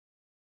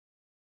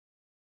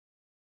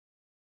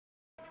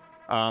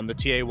The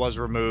TA was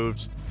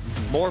removed.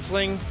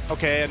 Morphling,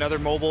 okay, another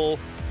mobile,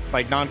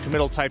 like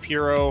non-committal type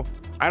hero.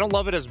 I don't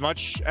love it as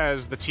much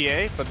as the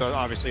TA, but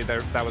obviously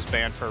that was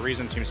banned for a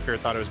reason. Team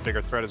Spirit thought it was a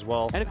bigger threat as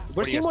well. And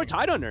we're seeing more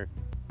Tide Hunter.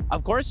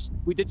 Of course,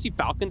 we did see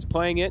Falcons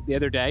playing it the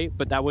other day,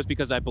 but that was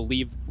because I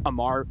believe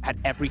Amar had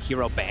every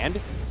hero banned.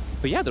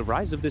 But yeah, the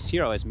rise of this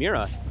hero as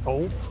Mira.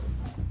 Oh,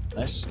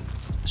 this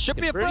should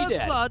be a first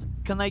blood.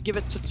 Can they give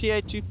it to TA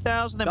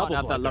 2000? They might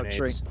have that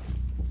luxury.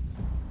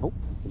 Oh,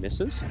 he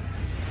misses.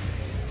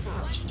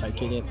 Just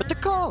taking it for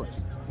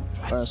DeCarlis.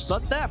 First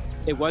blood there.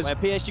 It was where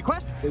PSG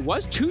Quest. It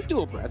was 2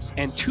 dual breaths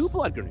and 2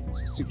 blood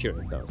grenades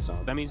secured though. So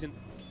that means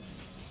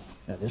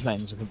yeah, this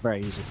lane's looking very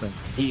easy for him.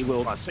 He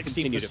will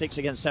 16 for 6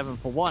 against 7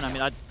 for 1. I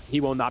mean,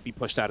 he will not be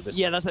pushed out of this.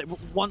 Yeah, that's it.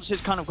 Once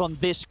it's kind of gone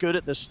this good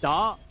at the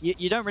start,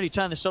 you don't really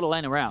turn this sort of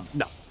lane around.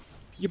 No.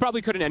 You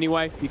probably couldn't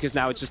anyway, because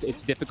now it's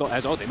difficult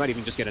as, oh, they might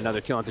even just get another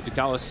kill onto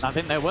DeCarlis. I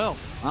think they will.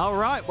 All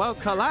right, well,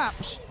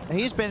 Collapse.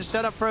 He's been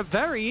set up for a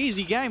very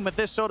easy game with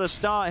this sort of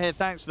start here,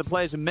 thanks to the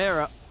players of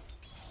Mira.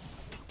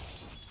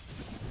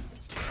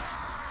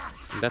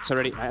 That's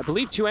already, I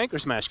believe, 2 Anchor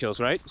Smash kills,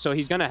 right? So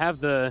he's going to have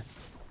the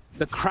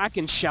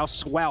Kraken shall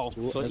swell.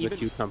 So even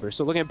cucumber.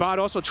 So looking at bot,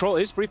 also Troll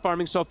is free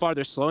farming so far.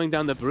 They're slowing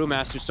down the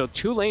Brewmaster. So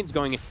 2 lanes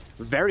going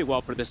very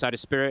well for this side of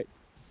Spirit.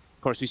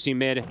 Of course, we see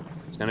mid.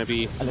 It's going to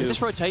be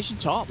this rotation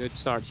top. Good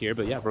start here,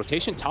 but yeah,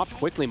 rotation top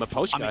quickly.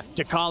 Maposhka. I mean,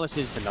 DeCarlis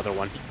is another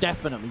one.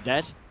 Definitely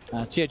dead.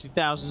 TA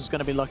 2000 is going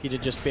to be lucky to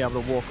just be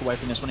able to walk away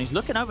from this one. He's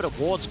looking over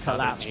towards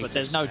Collapse, but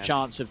there's no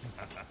chance of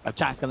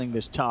tackling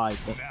this Tide.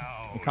 But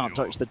you can't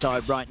touch the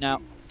Tide right now.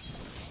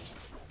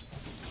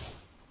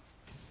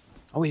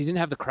 Oh, he didn't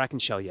have the Kraken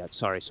shell yet.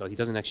 Sorry, so he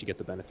doesn't actually get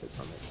the benefit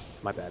from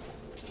it. My bad.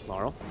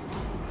 Laurel.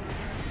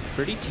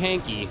 Pretty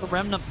tanky. A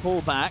Remnant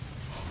pullback.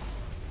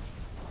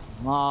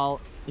 Mal,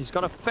 he's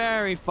got a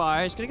Fairy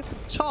Fire. He's going to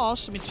get the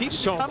toss. I mean,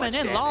 team's coming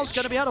in. Lar's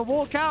going to be able to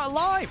walk out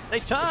alive. They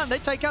turn. They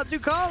take out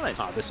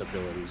DeCarlis. Oh, this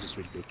ability is just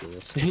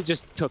ridiculous. He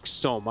just took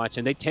so much,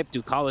 and they tipped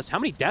DeCarlis. How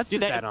many deaths is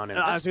that on him?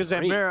 I was going to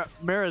say,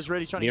 Mira's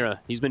really trying to...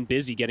 He's been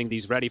busy getting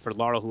these ready for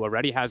Laurel, who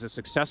already has a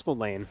successful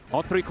lane.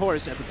 All 3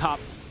 cores at the top.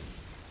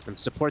 And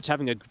support's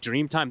having a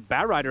dream time.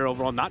 Batrider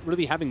overall not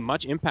really having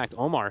much impact.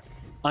 Omar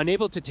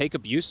unable to take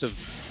abuse of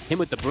him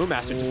with the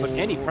Brewmaster to put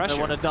any pressure. They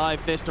want to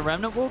dive this. The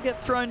Remnant will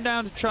get thrown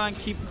down to try and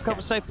keep him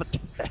cover safe, but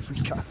there we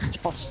go.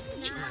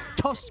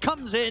 Toss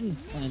comes in,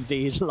 and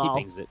indeed, Lal,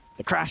 he pings it.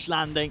 The crash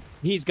landing.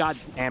 He's got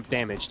amp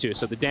damage too,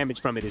 so the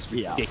damage from it is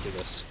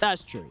ridiculous.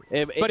 That's true.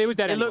 But it was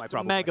dead anyway,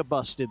 looked mega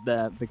busted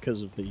there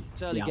because of the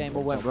early game.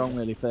 What went wrong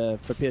really for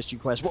PSG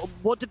Quest?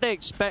 What did they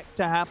expect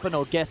to happen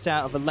or get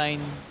out of a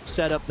lane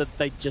setup that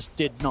they just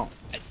did not?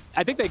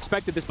 I think they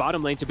expected this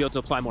bottom lane to be able to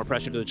apply more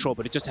pressure to the Troll,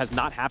 but it just has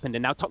not happened.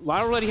 And now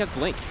Lara already has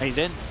Blink. He's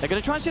in. They're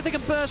going to try and see if they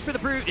can burst through the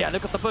Brew. Yeah,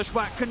 they've got the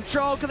Bushwhack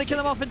control. Can they kill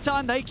him off in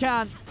time? They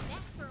can.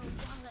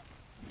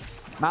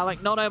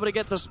 Malik not able to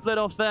get the split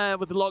off there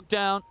with the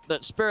lockdown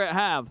that Spirit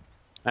have.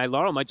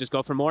 Laurel might just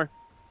go for more.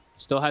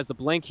 Still has the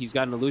Blink. He's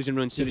got an Illusion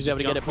Rune. He's able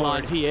to get it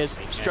blind. He is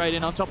straight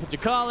in on top of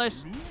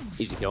DeCarlis.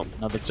 Easy kill.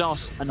 Another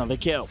toss. Another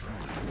kill.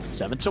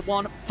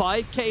 7-1.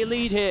 5K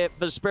lead here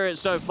for Spirit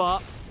so far.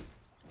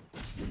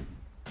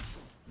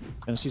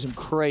 Going to see some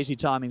crazy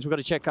timings. We've got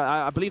to check out,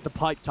 I believe the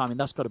pipe timing,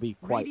 that's got to be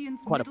quite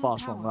a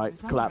fast one, right?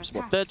 Collapse.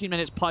 What, 13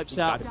 minutes, pipes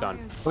out. Done.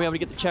 Are we able to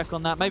get the check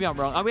on that? Maybe I'm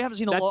wrong. We haven't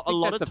seen a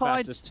lot of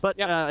Tide,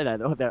 but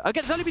okay,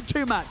 it's only been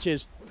 2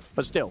 matches,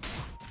 but still.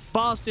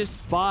 Fastest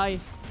by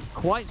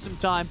quite some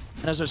time.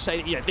 And as I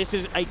say, yeah, this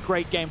is a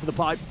great game for the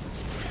pipe.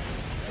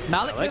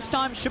 Malik this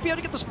time should be able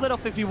to get the split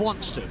off if he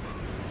wants to.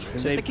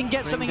 So if they can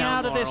get something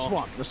out of this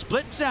one. The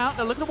split's out.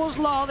 They're looking towards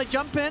Lar. They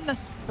jump in.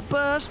 The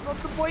burst from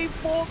the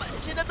waveform.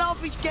 Is it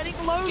enough? He's getting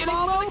low.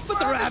 But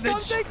the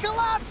Ravage.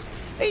 Collapse.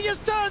 He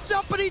just turns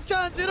up and he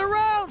turns it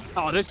around.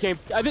 Oh, this game.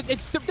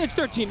 It's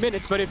 13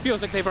 minutes, but it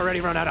feels like they've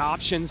already run out of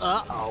options.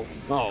 Uh-oh.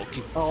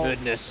 Oh,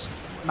 goodness.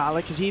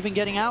 Malik, is he even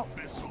getting out?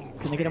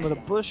 Can they get him with a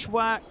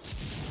bushwhack?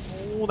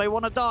 Oh, they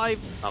want to dive.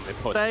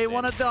 They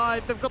want to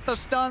dive. They've got the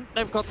stunt.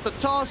 They've got the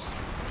toss.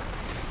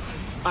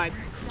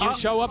 You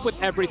show up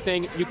with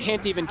everything. You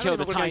can't even kill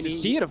the Tide. You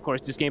see it, of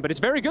course, this game, but it's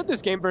very good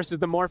this game versus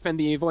the Morph and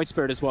the Void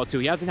Spirit as well, too.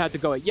 He hasn't had to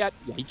go it yet.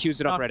 Yeah, he queues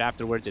it up right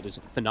afterwards. It is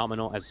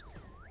phenomenal, as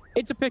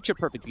it's a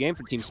picture-perfect game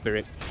for Team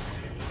Spirit.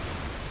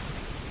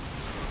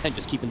 And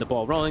just keeping the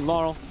ball rolling.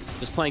 Laurel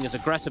just playing as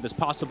aggressive as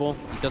possible.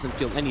 He doesn't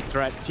feel any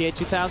threat. TA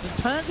 2000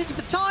 turns into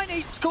the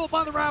Tiny. It's caught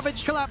by the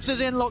Ravage. Collapses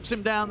in, locks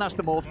him down. That's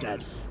the Morph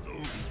dead.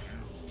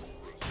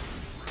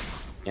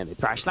 And they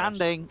crash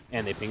landing.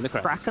 And they ping the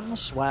crash. Kraken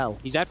swell.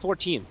 He's at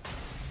 14.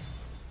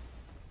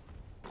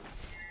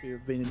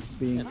 You've been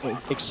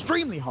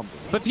extremely humble.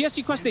 But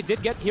PSG Quest, they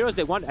did get heroes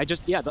they want.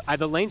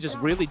 The lanes is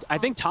really... I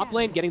think top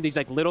lane getting these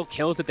like little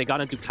kills that they got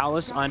into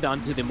Kalis and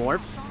onto the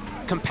Morph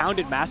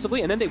compounded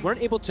massively, and then they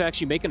weren't able to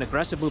actually make an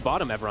aggressive move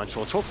bottom ever on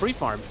Troll. Troll free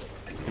farmed.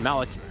 And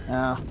Malik,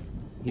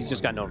 he's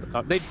just got no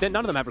recovery. None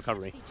of them have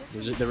recovery.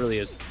 There really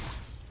is.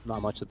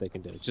 not much that they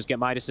can do. Just get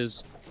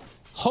Midas's,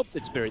 hope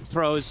that Spirit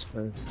throws.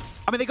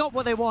 I mean, they got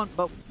what they want,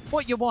 but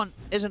what you want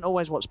isn't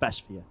always what's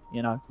best for you,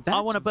 you know? That's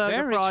I want a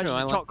burger, fries,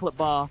 and a chocolate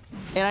bar.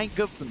 It ain't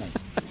good for me.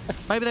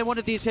 Maybe they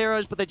wanted these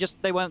heroes, but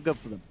they weren't good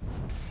for them.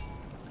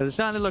 Because it's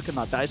certainly looking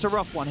like that. It's a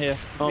rough one here.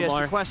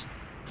 PSG Quest.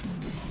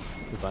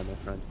 Goodbye, my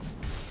friend.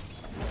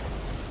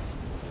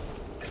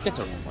 It's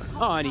a rough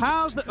one. Oh, and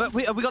how's the...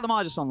 have we got the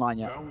Midas online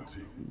yet?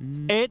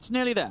 It's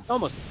nearly there.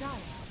 Almost.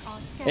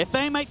 If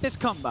they make this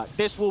comeback,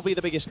 this will be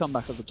the biggest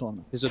comeback of the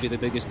tournament. This will be the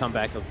biggest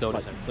comeback of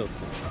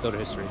Dota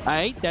history.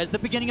 Hey, there's the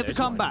beginning of the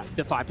comeback.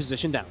 The 5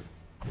 position down.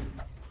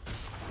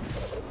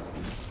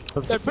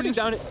 They're putting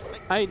down it.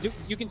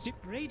 You can see.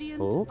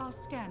 Oh. Are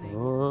scanning.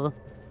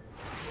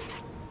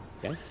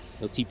 Okay.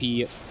 He'll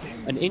TP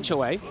an inch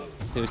away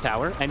to his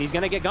tower, and he's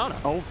going to get Ghana.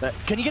 Oh,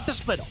 can he get the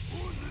split off?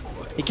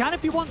 He can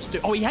if he wants to.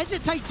 Oh, he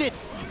hesitated.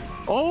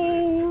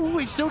 Oh,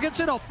 he still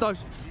gets it off, though.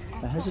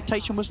 The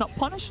hesitation was not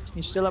punished.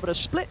 He's still able to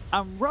split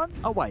and run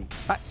away.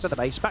 Back to the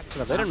base, back to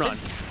the let him run.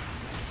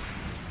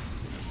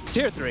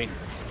 Tier 3.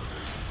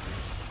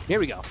 Here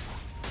we go.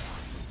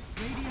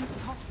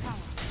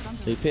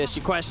 See,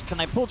 PSG Quest, can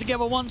they pull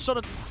together one sort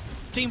of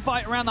team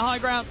fight around the high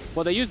ground?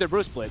 Well, they used their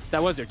Bruce split.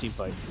 That was their team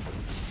fight.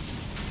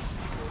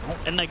 Oh,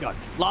 and they go.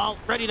 Lal,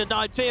 ready to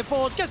dive tier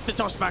 4s, gets the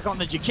toss back on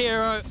the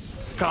Jakiro.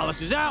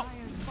 Carlos is out.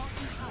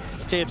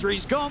 Tier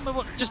 3's gone,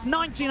 but just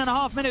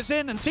 19.5 minutes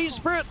in, and Team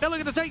Spirit, they're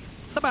looking to take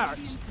the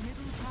barracks.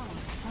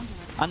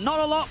 And not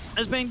a lot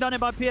is being done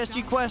by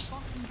PSG Quest.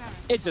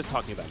 It's just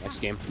talking about next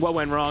game. What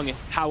went wrong,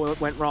 how it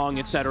went wrong,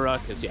 etc.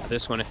 Because, yeah,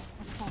 this one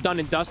done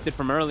and dusted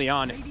from early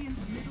on.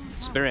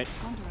 Spirit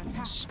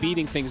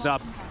speeding things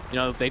up. You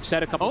know, they've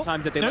said a couple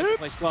times that they like to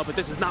play slow, but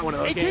this is not one of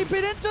those games. They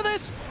keep it into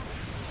this.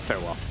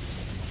 Farewell.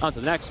 On to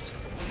the next.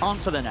 On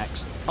to the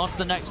next. On to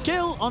the next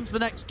kill. On to the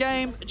next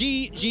game.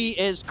 GG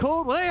is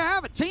called. Well, there you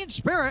have it. Team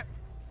Spirit.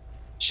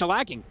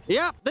 Shellacking.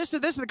 Yeah, this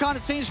is the kind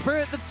of Team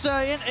Spirit that's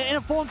in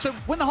a form to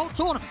win the whole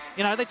tournament.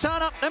 You know, they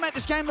turn up, they make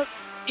this game look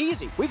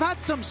easy. We've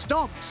had some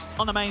stomps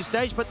on the main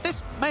stage, but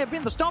this may have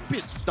been the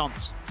stompiest of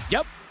stomps.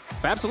 Yep.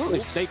 Absolutely.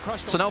 They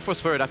crushed. So now for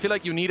Spirit, I feel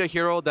like you need a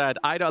hero that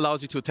either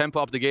allows you to tempo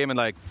up the game and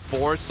like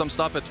force some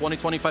stuff at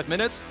 20-25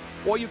 minutes,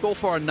 or you go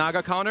for a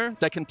Naga counter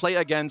that can play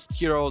against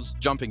heroes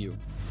jumping you.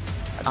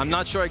 I'm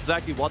not sure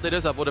exactly what it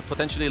is. I would have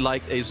potentially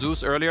liked a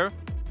Zeus earlier.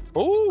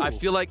 Oh! I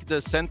feel like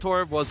the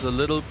Centaur was a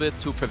little bit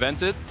too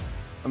prevented.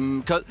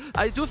 Cause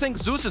I do think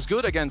Zeus is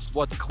good against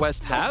what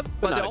Quest have,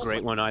 but not a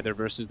great one either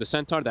versus the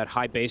Centaur. That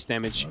high base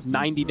damage,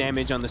 90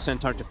 damage on the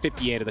Centaur to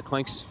 58 of the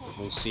Clinks.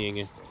 We're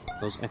seeing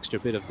those extra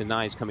bit of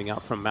denies coming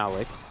out from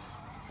Malik.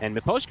 And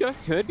Miposhka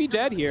could be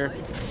dead here.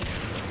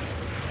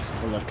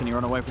 Look, can he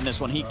run away from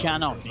this one? He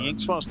cannot. The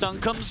Inkswell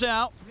stun comes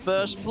out.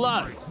 First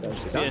blood.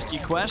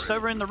 PSG Quest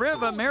over in the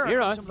river.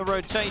 Mira some of the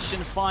rotation.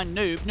 Find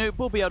Noob. Noob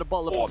will be able to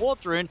bottle up the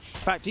water in. In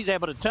fact, he's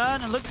able to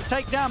turn and look to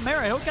take down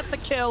Mira. He'll get the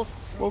kill.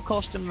 Will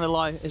cost him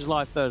his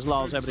life though, as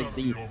Lyle's able to get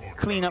the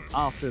clean up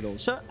after it all.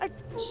 So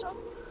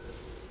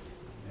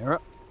Mira.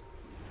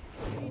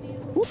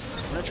 They're going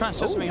to try and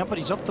set something up, but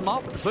he's off the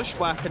mark with the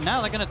bushwhack, and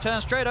now they're going to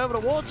turn straight over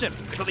towards him.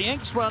 Got the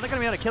Inkswell. They're going to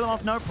be able to kill him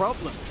off, no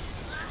problem.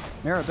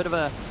 Mira, a bit of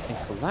a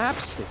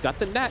collapse. They've got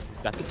the net,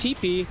 got the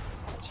TP.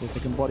 See if they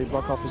can body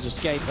block off his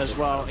escape as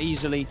well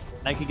easily.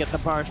 They can get the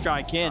power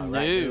strike in.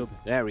 Noob.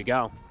 There we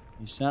go.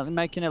 He's certainly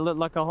making it look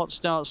like a hot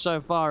start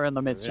so far in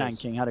the mid. Sand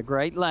King had a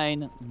great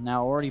lane.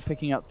 Now already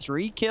picking up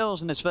 3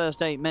 kills in his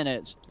first 8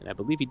 minutes. And I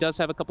believe he does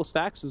have a couple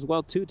stacks as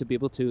well too to be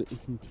able to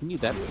continue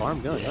that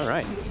farm going. All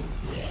right.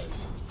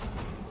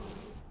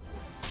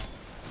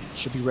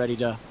 Should be ready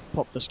to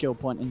pop the skill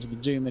point into the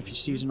Doom if he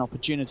sees an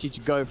opportunity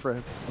to go for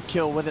a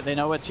kill with it. They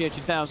know where Tier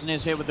 2000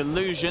 is here with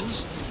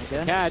Illusions.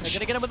 Again, catch. They're going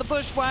to get him with the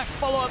bushwhack.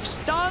 Follow-up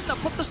stun. They'll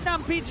put the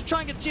Stampede to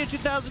try and get Tier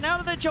 2000 out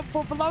of their jump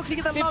forward for Lal. Can he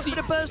get that last bit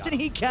of burst in?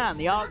 He can.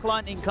 The Arc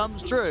Lightning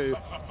comes through.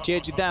 Tier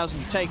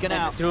 2000 taken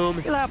out.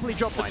 Doom. He'll happily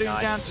drop the Doom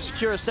down to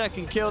secure a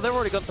second kill. They've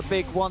already got the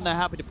big one. They're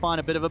happy to find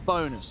a bit of a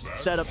bonus.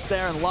 Setup's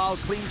there, and Lal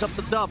cleans up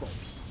the double.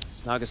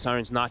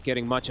 Nagasaren's not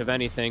getting much of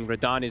anything.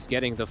 Radon is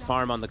getting the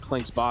farm on the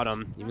Clink's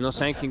bottom. Even though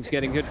Sand King's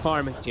getting good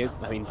farm, Tier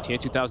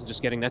 2000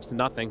 just getting next to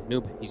nothing.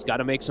 Noob, he's got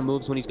to make some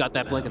moves when he's got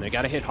that blink, and they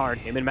got to hit hard.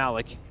 Him and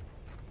Malik.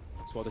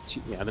 That's while the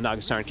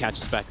Nagasaren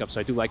catches back up, so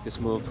I do like this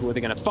move. Who are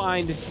they going to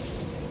find?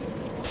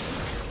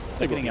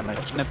 They're going to get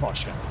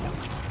Miposhka.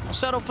 Yeah.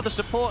 Settle for the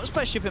support,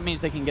 especially if it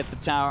means they can get the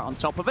tower on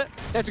top of it.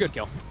 That's a good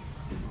kill.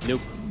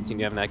 Noob,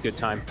 continue having that good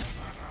time.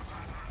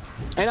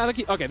 And I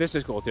think okay, this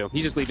is cool too.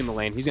 He's just leaving the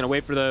lane. He's going to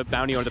wait for the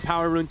bounty or the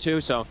power rune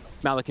too, so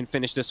Malik can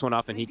finish this one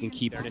off and he can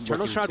keep it.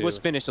 Eternal Shroud was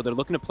finished, so they're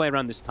looking to play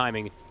around this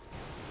timing.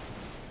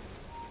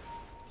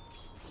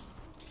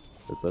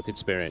 Good look at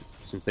Spirit.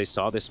 Since they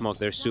saw this smoke,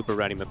 they're super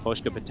ready.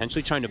 Miposhka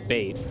potentially trying to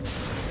bait.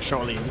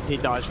 Surely he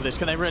dies for this.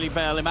 Can they really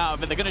bail him out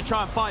of it? They're going to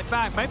try and fight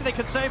back. Maybe they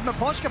could save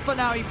Miposhka for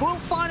now. He will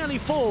finally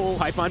fall.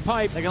 Pipe on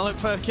pipe. They're going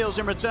to look for kills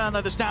in return,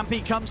 though. The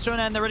Stampede comes to an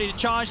end. They're ready to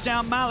charge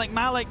down Malik.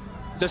 Malik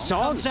The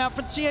song comes out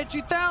for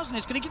TA2000.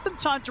 It's going to give them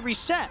time to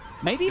reset.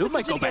 Maybe even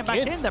to get back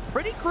in. They're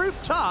pretty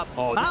grouped up.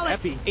 Oh,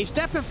 Malik, he's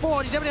stepping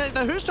forward. He's able to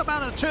the Who Stop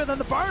out of the two, and then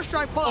the Burrow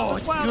Strike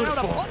follows as well. They're able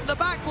to pop the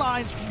back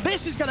lines.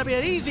 This is going to be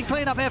an easy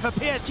cleanup here for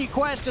PSG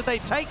Quest as they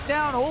take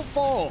down all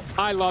four.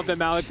 I love that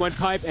Malik went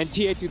pipe, and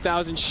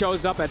TA2000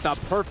 shows up at the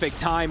perfect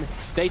time.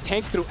 They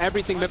tank through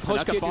everything. The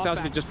coach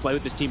TA2000 can just play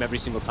with this team every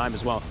single time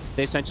as well.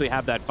 They essentially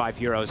have that 5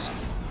 heroes.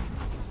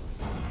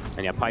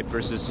 And yeah, pipe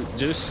versus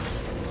Zeus.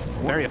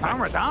 Very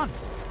effective.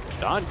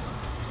 Done.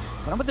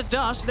 But with the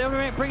dust,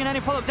 they're bringing any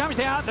follow-up damage.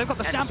 They've got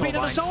the Stampede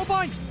and the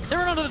Soulbind.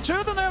 They're in under the two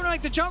of them. They're able to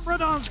make the jump.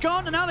 Radon's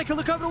gone, and now they can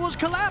look over towards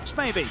Collapse,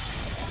 maybe.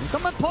 We've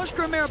got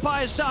Pushka and Mira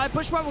by his side.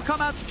 Pushka will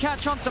come out to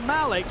catch on to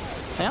Malik.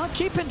 They are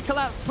keeping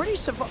Collapse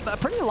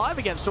pretty alive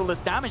against all this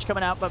damage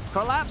coming out, but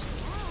Collapse,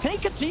 can he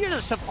continue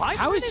to survive?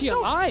 How is he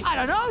alive? I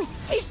don't know.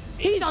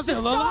 He doesn't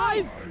still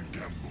alive.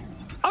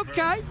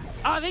 Okay.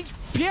 I think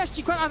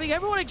PSG, I think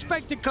everyone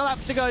expected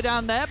Collapse to go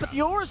down there, but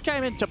the auras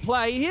came into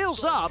play. He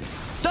heals up,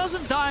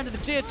 doesn't die into the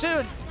tier 2,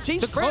 and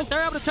Team Spirit,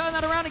 they're able to turn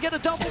that around and get a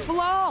double for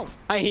Lal.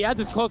 He had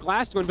this cloak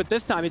last one, but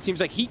this time it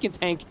seems like he can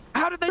tank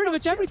pretty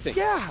much everything.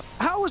 Yeah,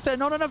 how was there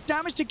not enough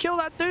damage to kill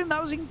that Doom?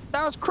 That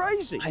was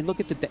crazy. I look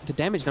at the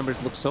damage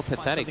numbers look so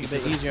pathetic. A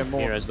bit easier and more.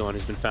 Mira's the one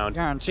who's been found.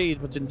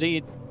 Guaranteed, but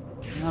indeed,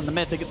 on the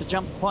mid, they get the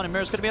jump upon him.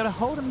 Mira's going to be able to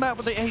hold him back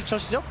with the H.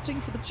 He's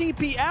opting for the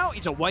TP out.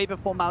 He's away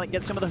before Malik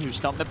gets him with a Who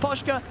Stomp.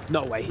 Pushka,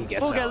 no way he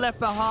gets will get left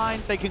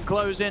behind. They can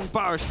close in.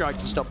 Burrow Strike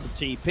to stop the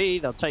TP.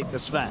 They'll take the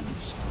Sven.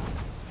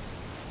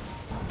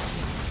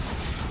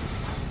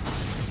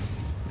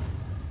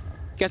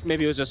 Guess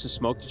maybe it was just a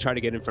smoke to try to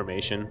get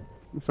information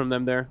from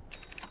them there.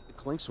 The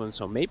Clinks one,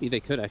 so maybe they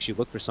could actually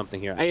look for something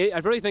here. I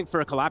really think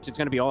for a Collapse, it's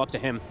going to be all up to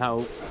him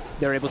how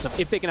they're able to,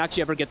 if they can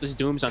actually ever get these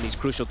Dooms on these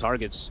crucial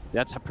targets.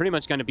 That's pretty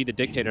much going to be the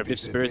dictator of if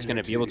Spirit's going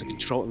to be able to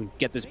control and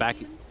get this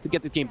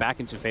game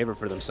back into favor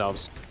for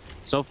themselves.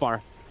 So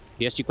far,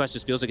 PSG Quest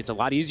just feels like it's a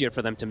lot easier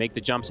for them to make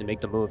the jumps and make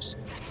the moves.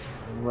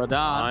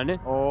 Radon.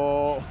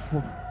 Oh.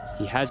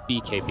 He has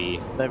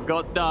BKB. They've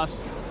got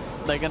Dust.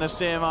 They're going to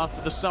see him after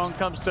the song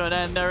comes to an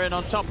end. They're in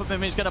on top of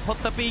him. He's going to put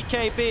the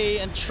BKB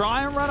and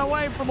try and run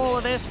away from all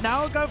of this.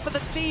 Now go for the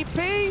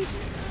TP.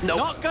 Nope.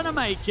 Not going to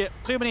make it.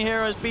 Too many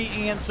heroes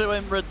beating into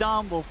him.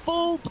 Radon will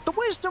fall, but the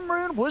Wisdom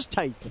Rune was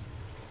taken.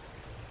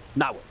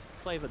 Not worth.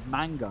 Flavored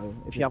mango,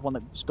 if you have one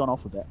that's gone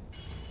off a bit.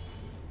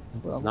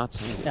 Well, it's not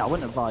saying. Yeah, I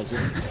wouldn't advise it.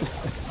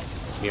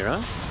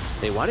 Mira,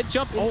 they want to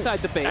jump inside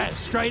the base.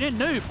 Straight in,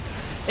 Noob.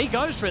 He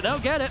goes for it. They'll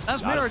get it.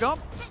 That's Mira gone.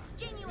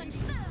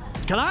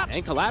 Collapse.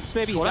 And Collapse,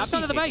 maybe. He's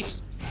outside of the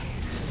base.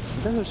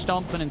 They're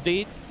stomping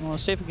indeed. We'll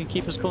see if we can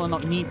keep us cool and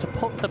not need to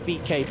pop the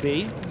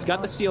BKB. He's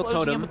got the Seal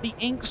Totem. With the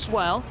Ink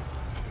Swell.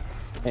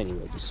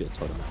 Anyway, the Seal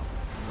Totem.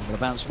 Gonna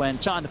bounce when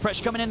time. The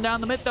pressure coming in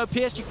down the mid though.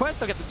 PSG Quest,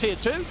 they'll get the tier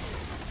 2.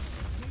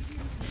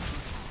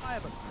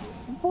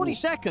 40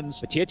 seconds.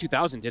 But tier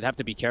 2000 did have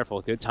to be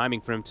careful. Good timing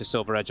for him to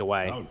Silver Edge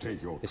away.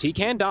 Because he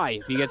can die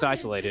if he gets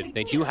isolated.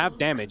 They do have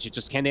damage. It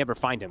just can they ever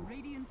find him?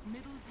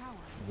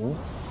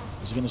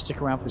 Is he going to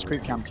stick around for this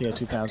creep camp tier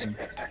 2000?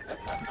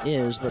 He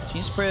is, but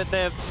Team Spirit,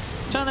 they've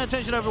turned their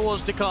attention over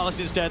towards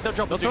DeCarlos instead. They'll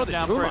drop the Doom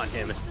down for on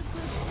him.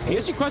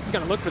 PSG Quest is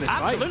going to look for this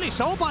Absolutely.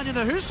 Soulbind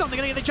into Who Stomp. They're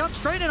going to get the jump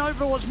straight in over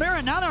towards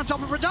Mira. Now they're on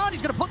top of Radon.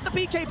 He's going to put the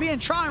BKB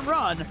and try and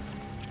run.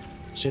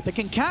 See if they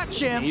can catch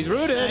him. He's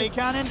rooted. They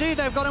can indeed.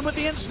 They've got him with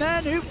the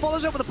Ensnare. Noob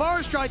follows up with the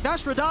Burrow Strike.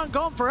 That's Radon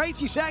gone for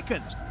 80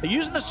 seconds. They're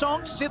using the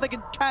song to see if they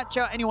can catch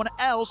out anyone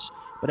else.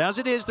 But as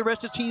it is, the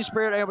rest of Team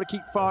Spirit are able to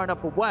keep far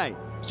enough away.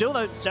 Still,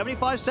 though,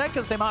 75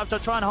 seconds, they might have to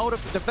try and hold up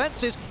the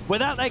defenses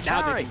without their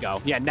carry. Now they can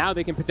go. Yeah, now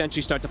they can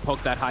potentially start to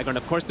poke that high ground.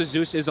 Of course, the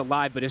Zeus is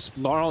alive, but if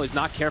Laurel is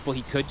not careful,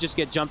 he could just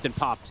get jumped and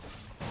popped.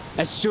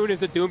 As soon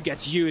as the Doom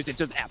gets used, it's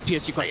just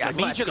PSG Quest.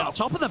 Immediately on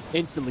top of them.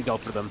 Instantly go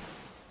for them.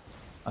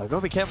 I've got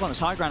to be careful on this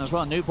high ground as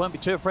well. Noob won't be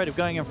too afraid of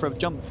going in for a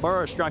jump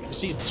Burrow Strike if he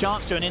sees the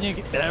chance to. And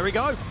there we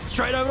go.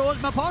 Straight over towards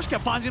Maposhka.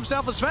 Finds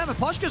himself a Sven.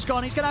 Maposhka's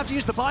gone. He's going to have to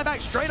use the buyback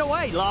straight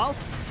away. Lal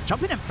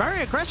jumping in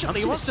very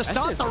aggressively. He wants to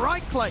start the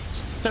right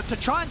clicks to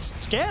try and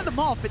scare them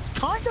off. It's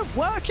kind of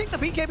working. The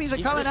BKBs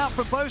are coming out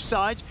from both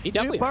sides.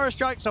 Noob Burrow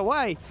Strikes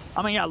away.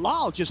 I mean, yeah,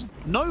 Lal just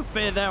no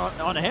fear there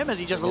on him as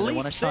he just leaps in.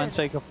 They want to try and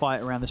take a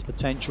fight around this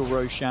potential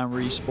Roshan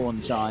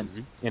respawn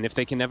time. And if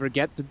they can ever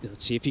get the,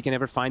 let's see if he can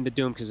ever find the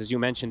Doom, because as you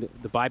mentioned,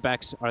 the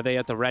buybacks, are they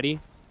at the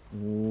ready?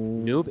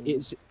 Noob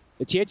is...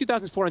 The TA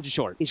 2000 is 400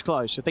 short. He's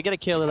close. If they get a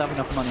kill, they'll have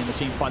enough money in the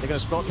team fight. They're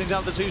going to spot things out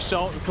of the two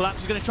Soul.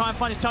 Collapse is going to try and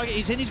find his target.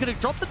 He's in. He's going to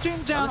drop the Doom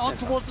down on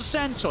towards the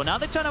Centaur. Now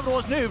they turn over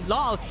towards Noob.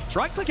 Lal is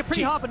right-clicking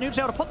pretty hard, but Noob's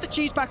able to put the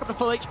cheese back up to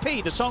full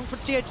HP. The song for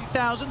TA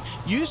 2000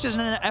 used as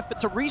an effort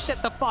to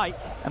reset the fight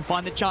and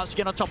find the chance to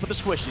get on top of the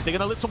squishes. They're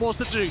going to look towards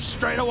the Zeus.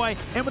 Straight away,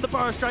 in with the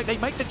Burrow Strike. They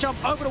make the jump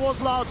over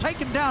towards Lal, take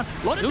him down.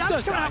 A lot of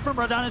damage coming out from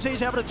Radon as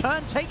he's able to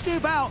turn, take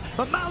Noob out.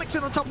 But Malik's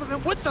in on top of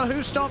him with the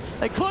Who Stomp.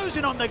 They close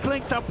in on the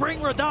Clink to bring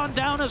Radon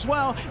down as well.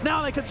 well.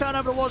 Now they can turn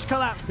over towards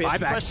Collapse.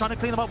 PSG trying to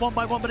clean them up one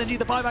by one, but indeed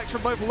the buybacks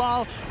from both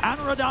Lal and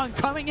Radan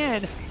coming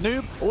in.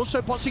 Noob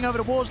also boxing over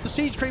towards the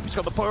Siege Creep. He's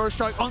got the Pyro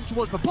Strike on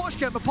towards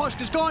Miposhka.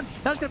 Miposhka's gone.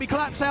 That's going to be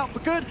Collapse out for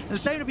good. And the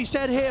same to be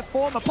said here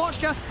for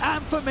Miposhka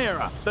and for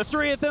Mira. The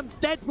three of them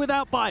dead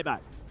without buyback.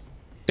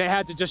 They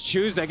had to just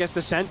choose, I guess,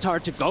 the Centaur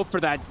to go for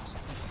that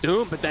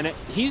Doom, but then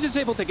he's just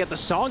able to get the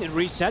song and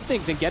reset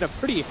things and get a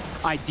pretty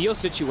ideal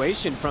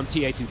situation from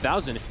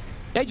TA2000.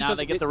 Now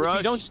they get the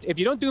rush. If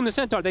you don't Doom the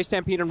Centaur, they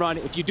stampede and run.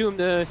 If you Doom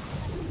the...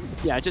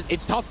 Yeah,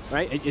 it's tough,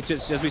 right? It's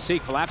just, as we see,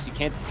 Collapse, you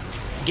can't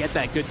get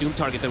that good Doom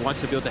target that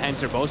wants to be able to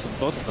enter both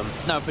of them.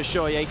 No, for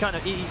sure, yeah.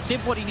 He did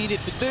what he needed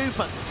to do,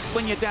 but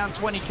when you're down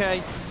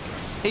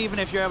 20k, even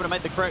if you're able to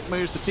make the correct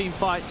moves, the team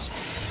fights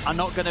are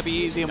not going to be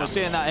easy, and we're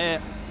seeing that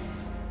here.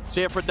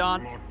 See if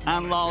Radan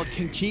and Lal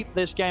can keep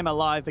this game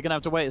alive. They're going to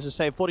have to wait, as I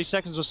say, 40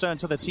 seconds or so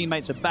until their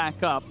teammates are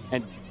back up.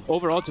 And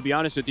overall, to be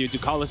honest with you,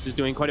 Ducalis is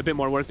doing quite a bit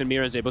more work than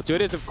Mira is able to.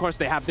 It is, of course,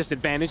 they have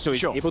disadvantage, so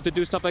he's able to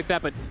do stuff like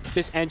that, but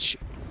this Ench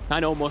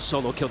kind of almost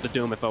solo killed the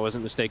Doom, if I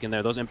wasn't mistaken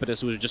there. Those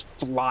Impetus were just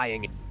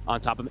flying on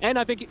top of him. And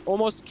I think he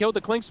almost killed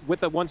the Clinks with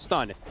the one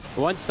stun.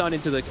 One stun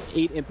into the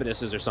 8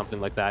 Impetuses or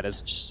something like that.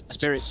 As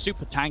Spirit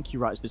super tanky,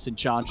 right? This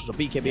Enchantress or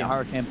BKB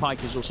Hurricane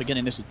Pike is also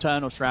getting this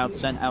Eternal Shroud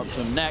sent out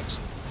to him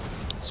next.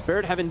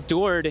 Spirit have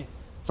endured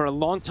for a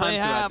long time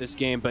throughout this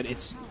game, but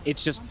it's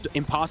just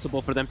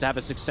impossible for them to have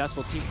a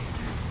successful team.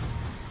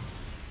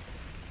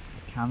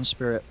 Can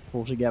Spirit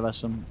pull together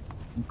some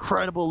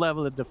incredible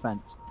level of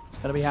defense? It's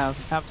going to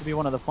have to be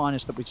one of the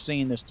finest that we've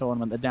seen this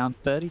tournament. They're down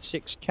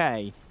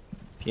 36k.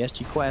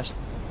 PSG Quest,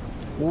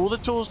 all the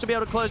tools to be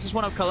able to close this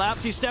one up.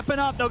 Collapse, he's stepping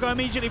up. They'll go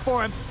immediately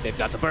for him. They've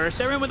got the burst.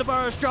 They're in with the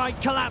Burrow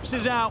Strike. Collapse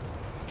is out.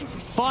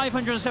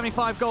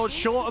 575 gold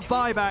short of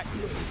buyback.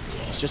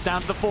 It's just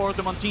down to the 4 of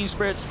them on Team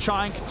Spirit to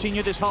try and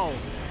continue this hold.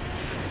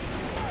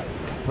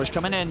 Push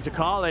coming in to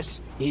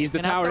Carlis. He's the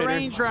tower hitter.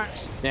 Range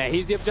racks. Yeah,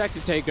 he's the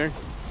objective taker.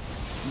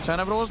 And turn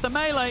over towards the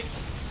melee.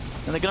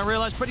 And they're going to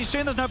realize pretty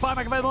soon there's no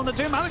buyback available on the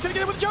Doom. Malik's going to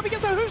get it with the jump. He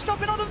gets the Who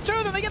stopping onto the 2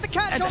 of them. They get the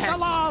catch onto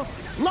Lal.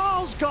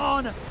 Lal's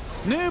gone.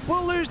 Noob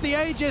will lose the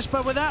Aegis,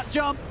 but with that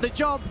jump, the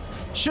job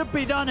should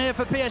be done here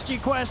for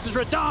PSG Quest as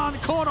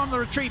Radan caught on the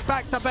retreat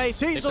back to base.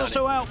 He's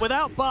also out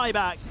without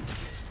buyback.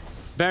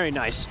 Very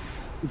nice.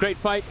 Great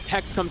fight.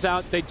 Hex comes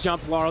out. They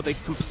jump Laurel. They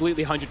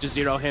completely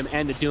 100-0 him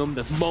and the Doom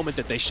the moment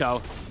that they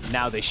show.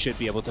 Now they should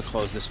be able to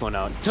close this one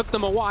out. Took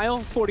them a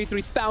while,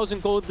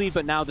 43,000 gold lead,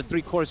 but now the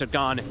 3 cores are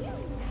gone.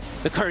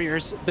 The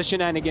couriers, the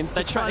shenanigans,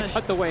 they're trying to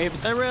cut the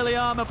waves. They really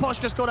are.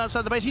 Miposhka's got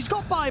outside the base. He's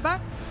got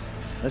buyback.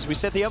 As we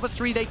said, the other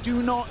 3, they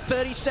do not.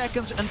 30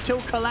 seconds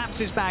until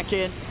Collapse is back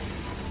in.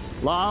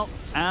 Lal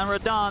and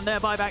Radan, their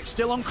buyback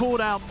still on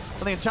cooldown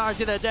for the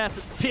entirety of their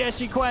death.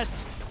 PSG Quest,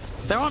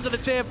 they're onto the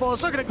tier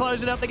 4s, looking to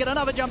close it up. They get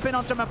another jump in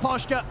onto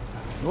Miposhka.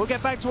 We'll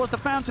get back towards the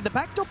fountain. The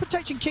backdoor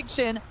protection kicks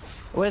in.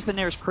 Where's the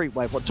nearest creep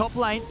wave? Well, top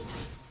lane.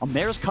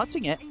 Mira's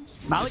cutting it.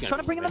 Malik trying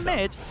to bring in the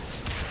mid.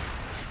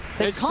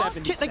 They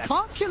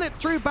can't kill it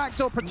through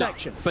backdoor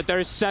protection. No, but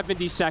there's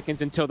 70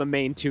 seconds until the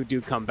main 2 do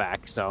come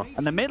back, so...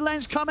 And the mid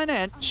lane's coming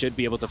in. Should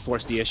be able to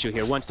force the issue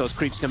here once those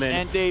creeps come in.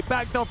 And the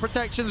backdoor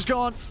protection's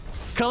gone.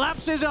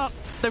 Collapse is up.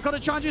 They've got to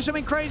try and do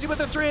something crazy with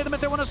the 3 of them if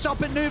they want to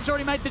stop it. Noob's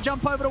already made the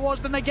jump over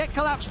towards them. They get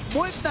Collapse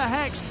with the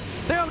Hex.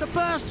 They're able to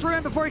burst through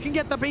him before he can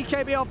get the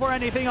BKB off or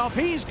anything off.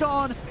 He's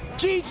gone.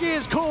 GG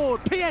is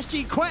called.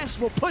 PSG Quest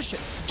will push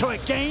it to a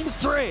game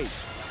 3.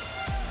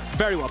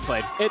 Very well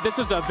played. This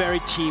was a very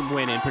team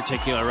win in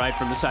particular, right,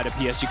 from the side of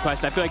PSG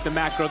Quest. I feel like the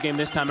macro game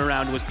this time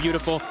around was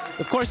beautiful.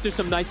 Of course, there's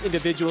some nice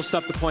individual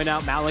stuff to point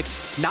out. Malik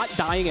not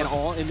dying at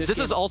all in this game. This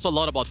is also a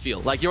lot about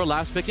feel. Like, your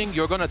last picking,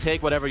 you're going to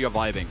take whatever you're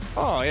vibing.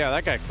 Oh, yeah,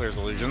 that guy clears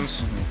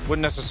illusions.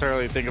 Wouldn't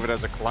necessarily think of it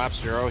as a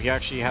collapse hero. He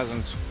actually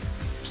hasn't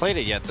played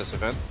it yet this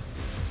event.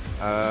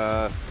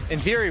 In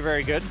theory,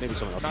 very good. Maybe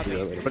someone else will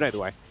do it later, but either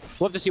way.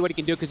 We'll have to see what he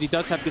can do, because he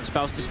does have good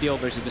spells to steal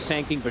versus the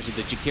Sand King, versus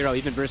the Jakiro,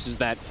 even versus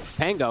that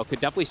Pango. Could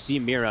definitely see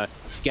Mira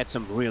get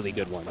some really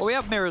good ones. Well, we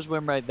have Mira's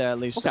win rate there, at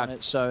least on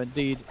it, so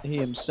indeed he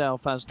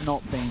himself has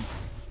not been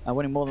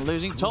winning more than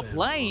losing. Top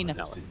lane,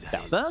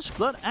 the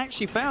split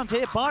actually found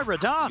here by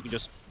Radan. You can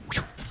just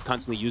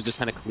constantly use this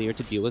kind of clear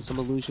to deal with some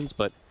illusions,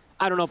 but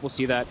I don't know if we'll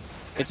see that.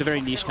 It's a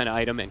very niche kind of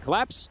item, and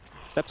Collapse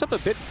steps up a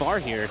bit far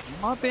here.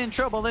 Might be in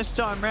trouble this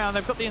time round.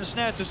 They've got the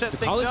ensnare to set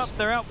things up.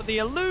 They're out with the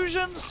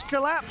illusions.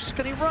 Collapse.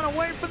 Can he run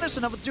away from this?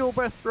 Another dual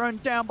breath thrown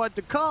down by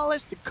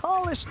Ducalis.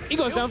 Ducalis. He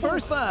goes down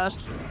first.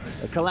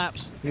 The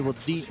Collapse. He will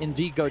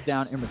indeed go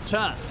down in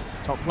return.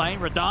 Top lane,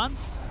 Radan.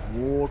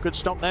 Oh, good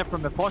stop there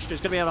from Miposhka.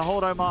 He's going to be able to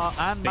hold Omar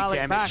and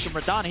Malik back. And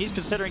Radan, he's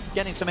considering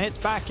getting some hits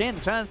back in.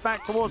 Turns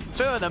back towards the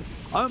 2 of them.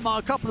 Omar,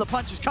 a couple of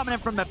punches coming in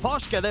from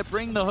Miposhka. They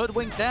bring the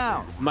Hoodwink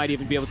down. Might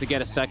even be able to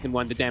get a second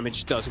one. The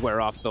damage does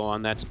wear off, though,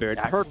 on that Spirit.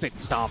 Perfect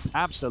stomp.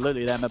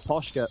 Absolutely there.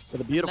 Miposhka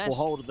with a beautiful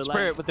hold of the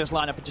Spirit with this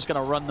lineup are just going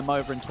to run them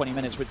over in 20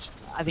 minutes, which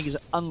I think is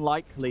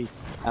unlikely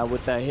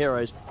with their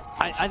heroes.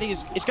 I think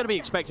it's going to be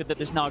expected that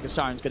this Naga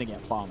Siren's going to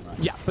get farmed, right?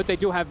 Yeah, but they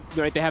do have,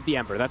 right, they have the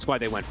Ember. That's why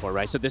they went for,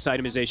 right? So this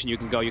itemization, you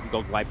can go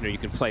Gleipnir, you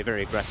can play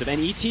very aggressive.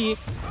 And ET,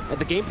 as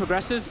the game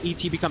progresses,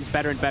 ET becomes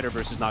better and better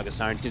versus Naga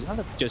Siren, just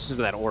because of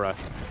that aura.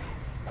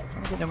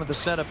 Trying to get in with the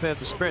setup here.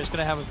 The Spirit's going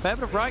to have a fair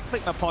bit of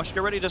right-click by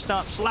Posture, ready to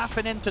start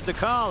slapping into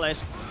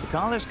Dakalis.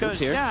 Dakalis goes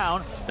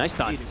down. Nice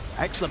stun.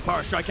 Excellent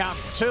power strike out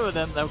from two of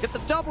them. They'll get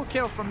the double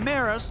kill from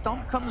Mira.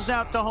 Stomp comes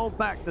out to hold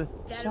back the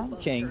Sun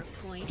King.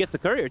 He gets the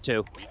courier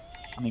too.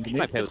 I mean, he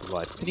might pay with his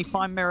life. Can he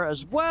find Mira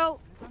as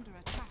well?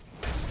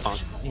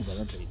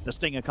 The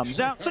Stinger comes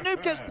out. So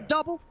Noob gets the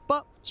double,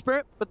 but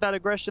Spirit, with that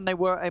aggression, they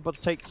were able to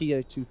take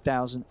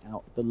TO2000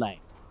 out of the lane.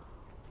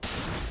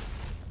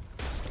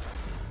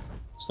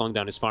 Slowing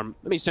down his farm.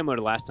 I mean, similar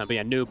to last time, but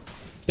yeah, Noob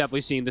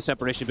definitely seeing the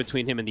separation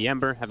between him and the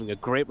Ember, having a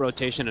great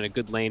rotation and a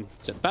good lane.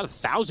 So about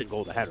 1,000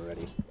 gold ahead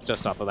already,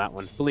 just off of that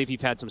one. I believe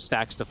he's had some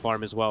stacks to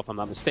farm as well, if I'm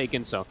not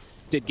mistaken, so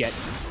did get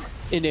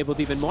enabled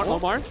even more.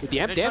 Omar with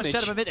the amp damage.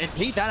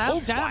 Indeed, that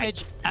amp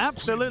damage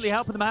absolutely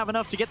helping them have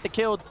enough to get the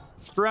kill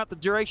throughout the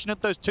duration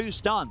of those two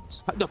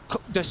stuns.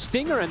 The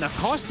Stinger and the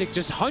Caustic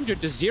just 100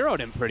 to 0'd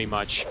him pretty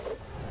much.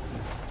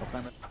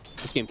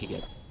 This game can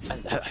get...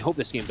 I hope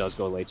this game does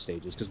go late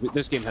stages, because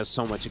this game has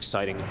so much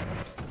exciting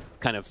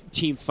kind of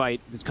team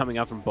fight that's coming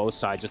out from both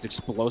sides, just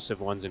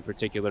explosive ones in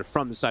particular.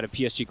 From the side of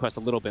PSG Quest a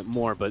little bit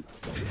more, but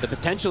the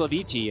potential of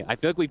ET, I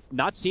feel like we've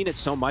not seen it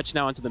so much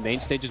now onto the main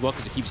stage as well,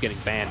 because it keeps getting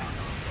banned.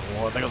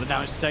 Oh, they got the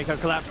damage to take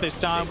out Collapse this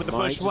time with the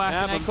bushwhack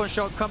and Acorn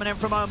Shot coming in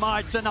from Omar.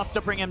 It's enough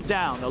to bring him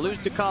down. They'll lose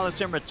to Carlos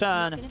in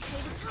return,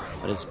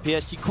 but it's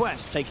PSG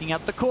Quest taking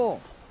out the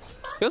core.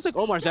 Feels like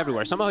Omar's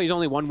everywhere. Somehow he's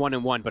only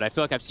 1-1-1, but I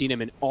feel like I've seen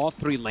him in all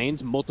 3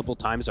 lanes multiple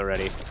times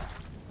already.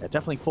 They're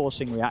definitely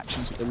forcing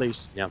reactions at the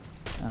least. Yeah.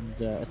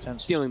 And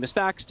attempts. Stealing the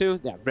stacks too.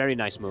 Yeah, very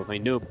nice move. I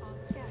mean, Noob.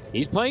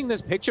 He's playing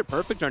this picture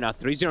perfect right now,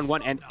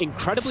 3-0-1, and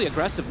incredibly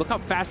aggressive. Look how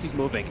fast he's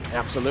moving.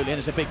 Absolutely, and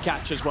it's a big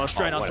catch as well,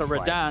 straight onto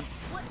Radan.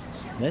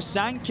 There's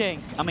Sand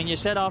King. I mean, you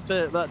said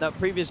after that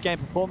previous game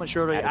performance,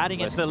 you're already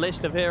adding into the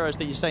list of heroes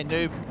that you say,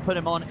 Noob, put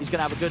him on, he's going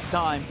to have a good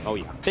time. Oh,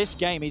 yeah. This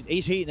game,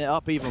 he's heating it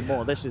up even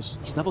more.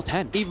 He's level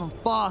 10. Even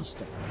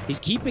faster. He's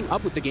keeping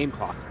up with the game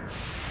clock.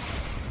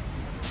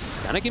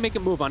 Dana can make a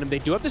move on him. They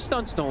do have the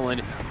stun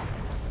stolen.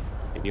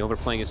 Maybe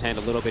overplaying his hand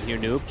a little bit here,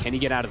 Noob. Can he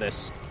get out of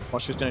this?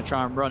 Posher's going to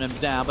try and run him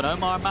down, but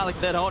Omar and Malik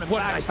there to hold him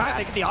back. In fact,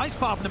 they get the Ice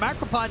Path from the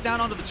Macropie down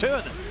onto the two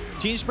of them.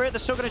 Team Spirit, they're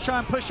still going to try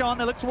and push on.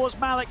 They look towards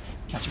Malik.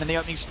 Catch him in the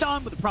opening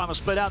stun with the Primal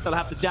Split out. They'll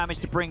have the damage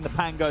to bring the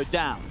Pango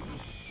down.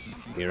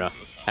 Mira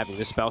having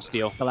the spell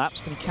steal.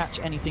 Collapse going to catch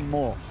anything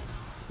more.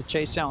 The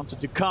chase out onto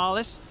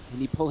Ducalis. Can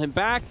he pull him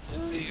back?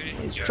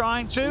 He's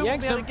trying to. We'll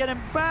be able to get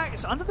him back.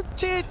 It's under the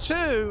tier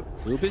 2.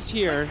 Noob is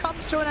here. It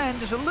comes to an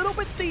end. It's a little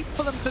bit deep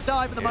for them to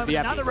dive at the moment.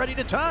 Now they're ready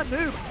to turn.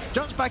 Noob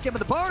jumps back in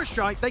with the Power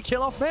Strike. They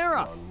kill off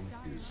Mira.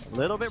 A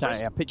little bit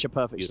risky. A picture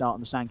perfect start on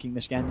the Sand King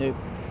this game, Noob.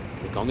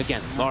 They're going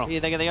again. Laurel. Here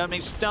they get the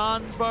opening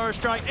stun. Power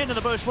Strike into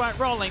the bushwhack.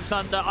 Rolling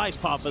Thunder. Ice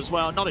Puff as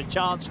well. Not a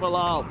chance for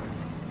Lal.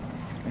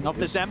 And off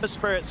this Ember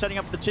Spirit, setting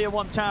up for the tier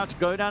 1 tower to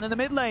go down in the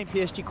mid lane.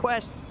 PSG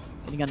Quest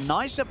getting a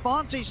nice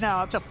advantage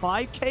now, up to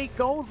 5k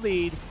gold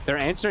lead. They're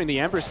answering the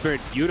Ember Spirit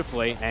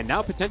beautifully, and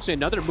now potentially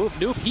another move.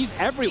 Noob, he's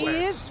everywhere.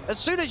 He is. As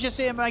soon as you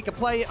see him make a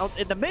play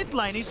in the mid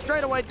lane, he's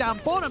straight away down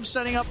bottom,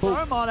 setting up for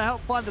Omar to help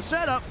find the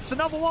setup. It's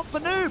another one for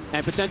Noob.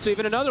 And potentially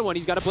even another one.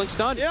 He's got a blink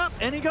stun. Yep,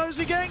 and he goes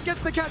again,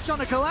 gets the catch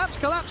on a Collapse.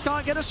 Collapse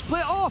can't get a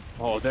split off.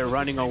 Oh, they're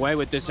running away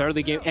with this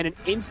early game, and an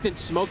instant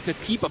smoke to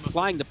keep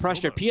applying the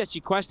pressure.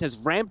 PSG Quest has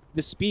ramped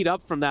the speed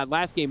up from that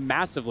last game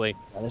massively.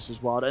 Yeah, this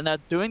is wild, and they're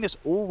doing this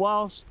all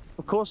whilst,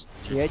 of course,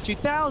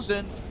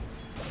 TA2000.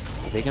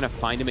 Are they going to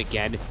find him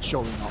again?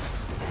 Surely not.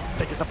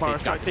 They get the Power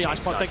Strike, the Ice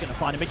Path, they're going to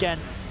find him again.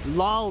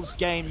 Lal's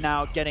game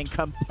now getting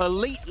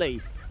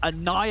completely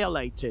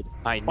annihilated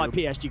by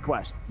PSG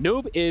Quest.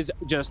 Noob is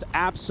just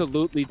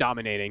absolutely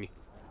dominating.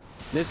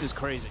 This is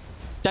crazy.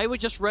 They were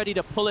just ready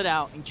to pull it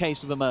out in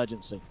case of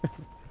emergency.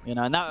 You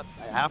know, and that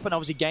happened.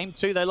 Obviously, game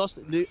 2, they lose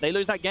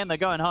that game, they're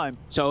going home.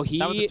 So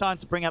that was the time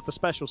to bring out the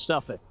special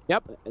stuff here.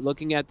 Yep,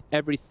 looking at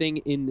everything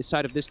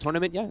inside of this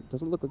tournament, yeah, it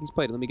doesn't look like he's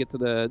played. Let me get to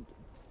the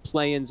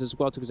play-ins as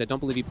well, too, because I don't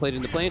believe he played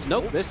in the play-ins.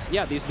 Nope, this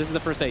is the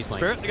first day he's playing.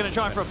 Spirit, they're going to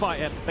try for a fight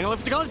here. They're going to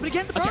lift the guns, but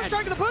again, the Power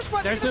Strike and the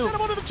Bushwhack, they're going to send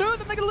him onto the 2 of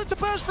them. They're going to lift to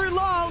burst through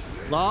Lal.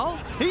 Lal,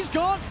 he's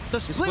gone. The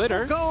split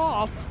will go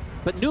off.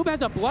 But Noob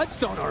has a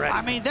Bloodstone already.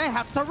 I mean, they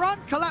have to run.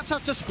 Collapse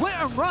has to split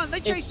and run. They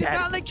chase him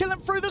down, they kill him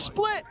through the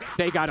split.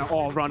 They got to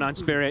all run on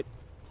Spirit.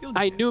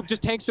 Noob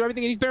just tanks through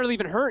everything, and he's barely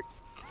even hurt.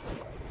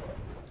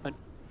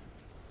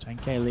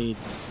 10k lead.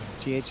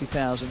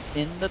 TA2000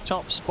 in the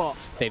top spot.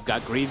 They've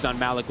got Greaves on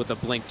Malik with a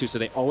blink, too, so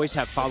they always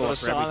have follow-up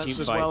for every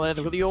team fight. Well,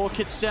 they've got the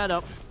Orchid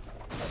setup.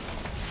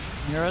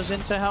 Mira's in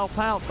to help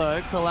out,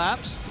 though.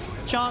 Collapse.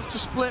 Chance to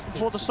split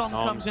before the song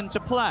comes into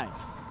play.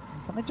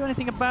 Can they do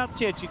anything about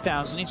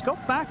TA2000? He's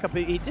got backup.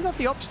 He did have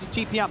the option to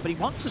TP out, but he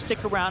wants to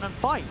stick around and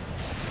fight.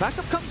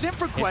 Backup comes in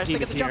for Quest. They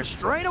get the jump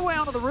straight away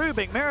onto the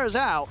Rubik. Mira's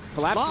out.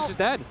 Collapse is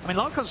dead. I mean,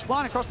 Lal comes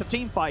flying across the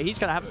team fight. He's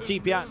going to have to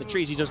TP out in the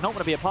trees. He does not want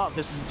to be a part of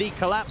this. Indeed,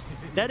 Collapse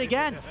dead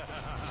again.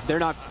 they're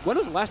not... When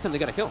was the last time they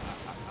got a kill?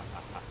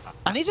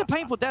 And these are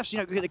painful deaths. You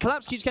know, the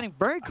Collapse keeps getting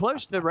very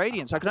close to the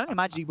Radiance. I can only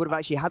imagine he would have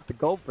actually had the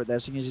gold for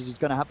this, seeing as he's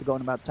going to have to go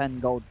in about 10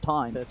 gold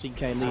time.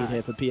 13k lead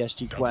here for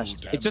PSG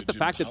Quest. It's just the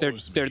fact that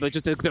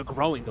they're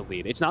growing the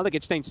lead. It's not like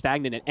it's staying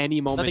stagnant at any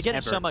moment. They're getting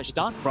ever. so much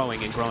done.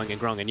 Growing and growing and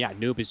growing. And yeah,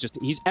 Noob is just,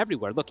 he's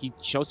everywhere. Look, he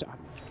shows to...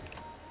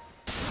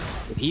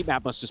 The heat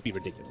map must just be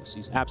ridiculous.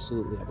 He's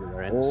absolutely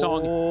everywhere. And the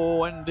song...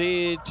 Oh,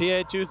 indeed.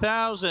 TA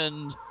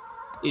 2000.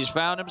 He's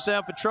found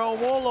himself a Troll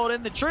Warlord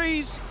in the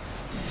trees.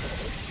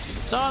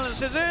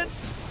 Silence is in.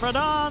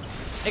 Radahn,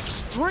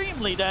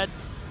 extremely dead.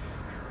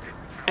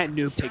 And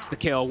Noob takes the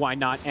kill. Why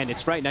not? And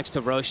it's right next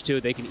to Roche,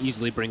 too. They can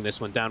easily bring this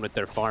one down with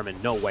their farm,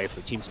 and no way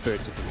for Team Spirit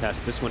to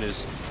contest. This one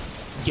is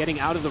getting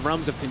out of the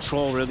realms of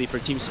control, really, for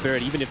Team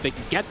Spirit. Even if they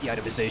can get the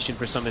itemization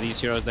for some of these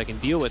heroes that can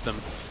deal with them.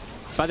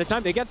 By the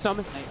time they get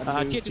some,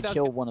 to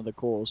kill one of the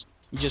cores.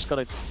 You just got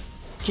to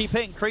keep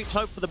hitting creeps,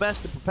 hope for the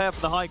best, and prepare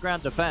for the high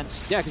ground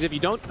defense. Yeah, because if you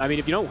don't, I mean,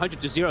 if you don't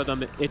 100-0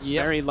 them, it's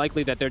very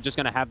likely that they're just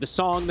going to have the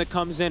song that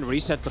comes in,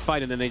 resets the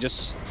fight, and then they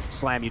just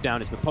slam you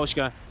down. It's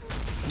Miposhka.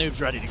 Noob's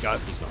ready to go.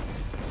 He's gone.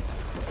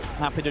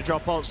 Happy to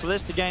drop ults for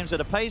this. The game's at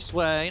a pace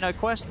where, you know,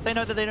 Quest, they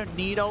know that they don't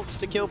need ults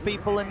to kill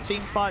people in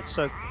team fights,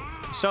 so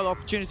solo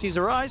opportunities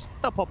arise.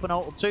 They'll pop an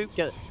ult or two,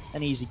 get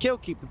an easy kill,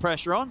 keep the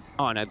pressure on.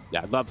 Oh, and I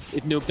love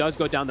if Noob does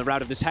go down the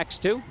route of this Hex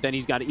too, then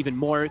he's got even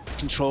more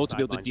control to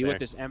be able to deal with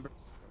this Ember.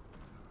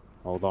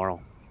 Oh,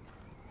 Laurel.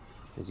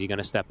 Is he going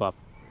to step up?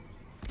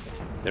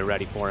 They're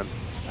ready for him.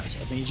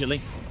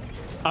 Immediately.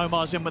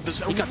 Omar's in with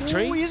this. He cut the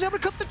tree. He's able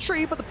to cut the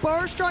tree, but the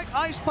Burst Strike,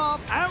 Ice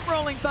Path, and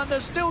Rolling Thunder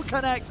still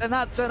connect, and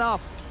that's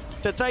enough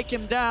to take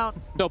him down.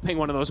 They'll ping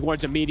one of those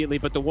wards immediately,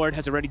 but the ward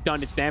has already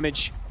done its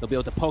damage. They'll be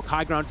able to poke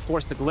high ground,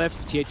 force the glyph.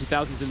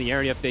 TA2000's in the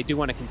area if they do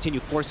want to continue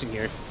forcing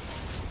here.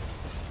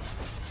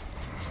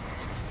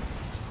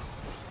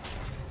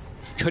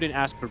 Couldn't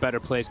ask for better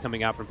plays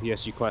coming out from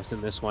PSG Quest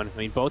in this one. I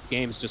mean, both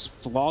games just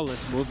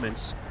flawless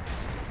movements.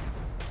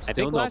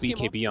 Still no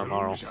BKB on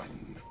Laurel.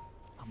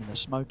 I mean, they're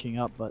smoking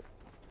up, but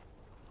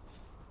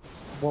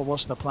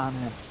what's the plan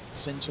here?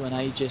 Sinto and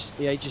Aegis.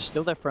 The Aegis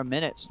still there for a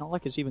minute. It's not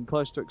like it's even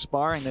close to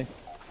expiring.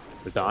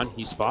 Radahn,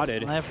 he's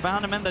spotted. They've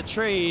found him in the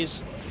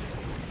trees.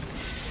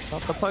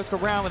 Start to poke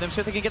around with him,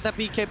 see if they can get that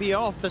BKB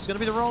off. There's going to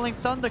be the Rolling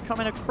Thunder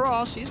coming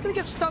across. He's going to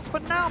get stuck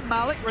for now,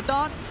 Malik.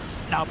 Radahn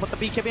now put the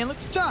BKB and look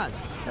to turn.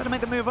 Got to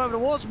make the move over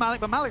towards Malik,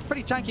 but Malik's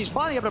pretty tanky. He's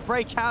finally able to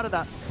break out of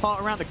that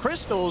part around the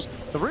crystals.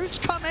 The roots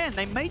come in.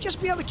 They may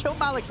just be able to kill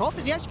Malik off.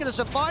 Is he actually going to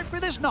survive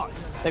through this? No.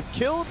 They've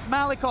killed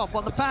Malik off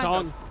on the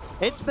Panda.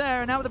 It's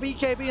there, and now with the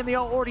BKB and the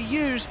ult already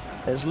used,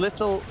 there's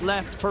little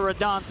left for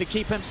Radahn to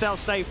keep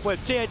himself safe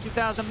with.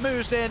 TA2000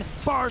 moves in,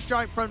 bar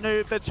strike from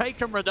Noob, they're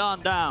taking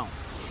Radahn down.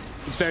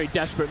 It's very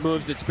desperate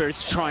moves that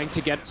Spirit's trying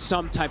to get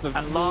some type of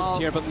moves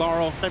here, but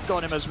Laurel... They've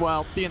got him as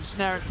well. The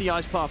Ensnarant, the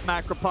Ice Path,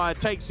 Macropire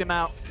takes him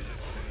out.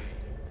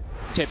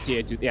 Tip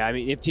TA2000. Yeah, I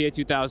mean, if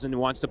TA2000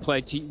 wants to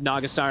play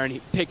Naga Siren,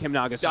 pick him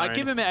Naga Siren. I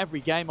give him it every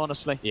game,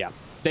 honestly. Yeah.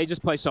 They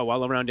just play so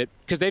well around it.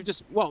 Because they've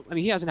just, well, I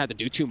mean, he hasn't had to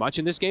do too much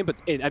in this game, but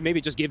it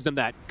maybe just gives them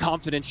that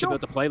confidence to be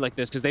able to play like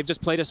this, because they've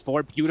just played us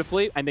 4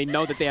 beautifully, and they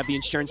know that they have the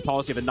insurance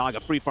policy of a Naga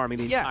free farming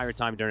the entire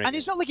time during And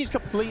it's not like he's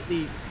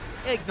completely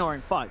ignoring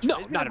fights. No,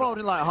 he's not at all.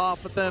 in like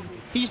half of them.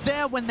 He's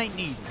there when they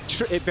need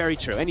him. Very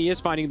true. And he is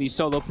finding these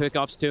solo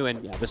pickoffs too,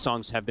 and yeah, the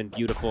songs have been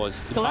beautiful.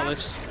 As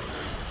Collapse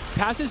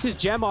passes his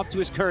gem off to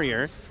his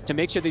courier to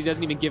make sure that he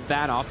doesn't even give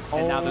that off,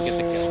 and now they'll get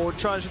the kill.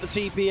 Tries with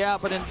the TP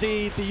out, but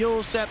indeed the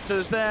Yule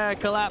Scepter's there.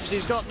 Collapse,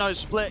 he's got no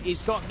split,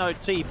 he's got no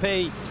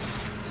TP.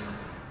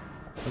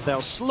 As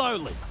they'll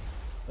slowly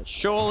but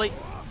surely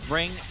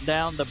bring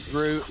down the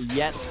brew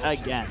yet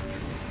again.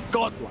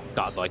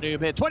 Godlike.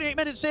 Noob here. 28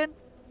 minutes in.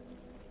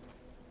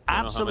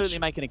 Absolutely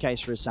making a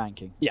case for his Sand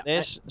King. Yeah.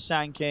 This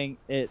Sand King,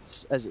 it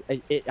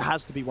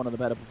has to be one of the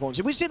better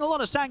performances. We've seen a lot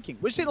of Sand King.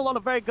 We've seen a lot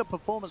of very good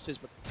performances,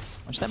 but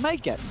which they may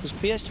get. Because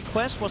PSG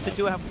Quest, whilst they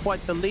do have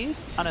quite the lead,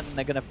 I don't think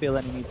they're going to feel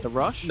any need to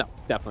rush. No,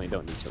 definitely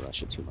don't need to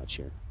rush it too much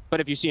here. But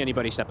if you see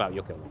anybody step out,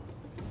 you'll kill them.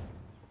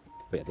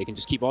 But yeah, they can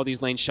just keep all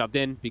these lanes shoved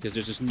in because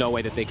there's just no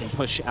way that they can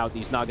push out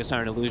these Naga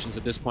Siren illusions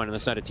at this point on the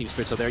side of Team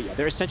Spirit. So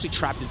they're essentially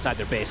trapped inside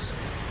their base.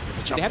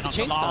 They have to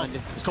change stun.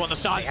 He's got on the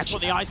side. He's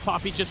got the Ice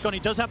Path. He's just gone. He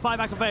does have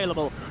buyback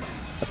available.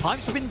 The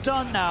pipes have been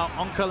done now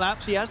on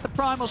Collapse. He has the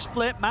primal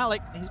split.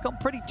 Malik, he's gone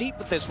pretty deep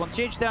with this one.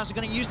 TA2000 is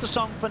going to use the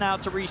song for now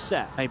to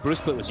reset. Hey, Bruce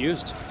split was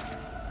used.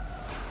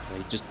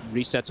 He just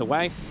resets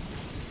away.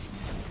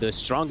 The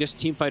strongest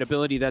teamfight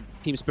ability that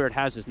Team Spirit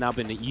has now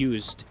been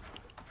used.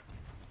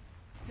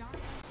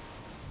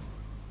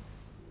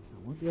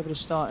 Won't be able to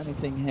start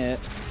anything here.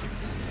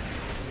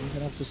 We're going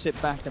to have to sit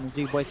back and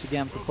indeed wait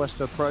again for Quest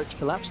to approach.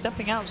 Collapse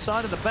stepping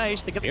outside of the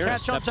base. They get the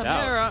catch on to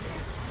Mira.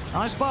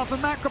 Nice bar for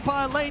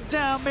Macropire laid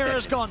down.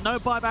 Mira's gone. No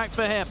buyback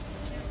for him.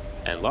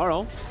 And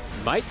Laurel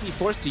might be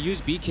forced to use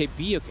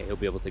BKB. Okay, he'll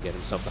be able to get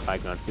himself the high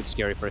ground. Bit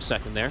scary for a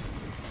second there.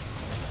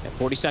 At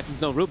 40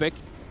 seconds, no Rubik.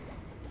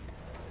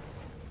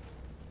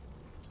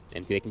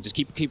 And they can just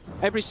keep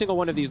every single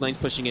one of these lanes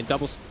pushing in.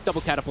 Double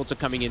catapults are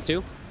coming in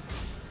too.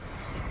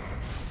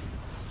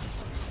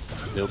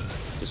 Nope,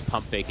 just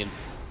pump faking.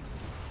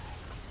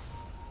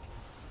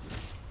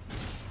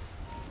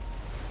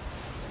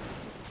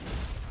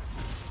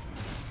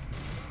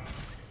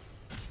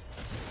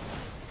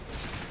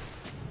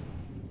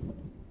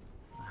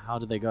 How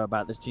did they go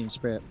about this team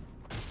spirit?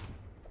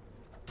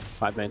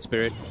 5-man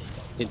spirit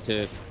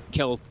into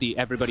kill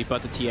everybody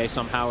but the TA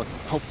somehow.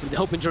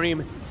 Hope and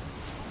dream.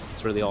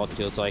 That's really all it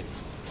feels like.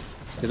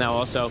 Because now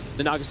also,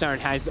 the Naga Siren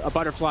has a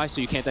butterfly,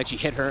 so you can't actually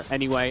hit her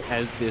anyway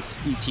as this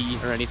ET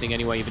or anything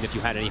anyway, even if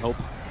you had any hope.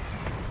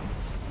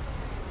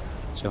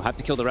 So you'll have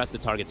to kill the rest of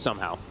the targets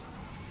somehow.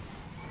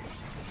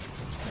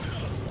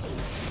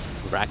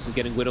 Rax is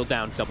getting whittled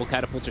down. Double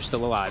catapults are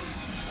still alive.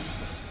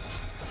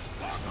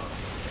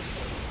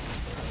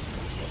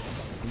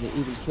 And they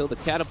even kill the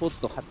catapults,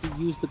 they'll have to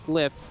use the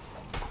glyph.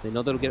 They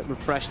know they'll get it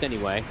refreshed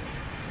anyway.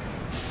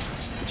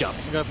 Jump.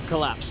 Go for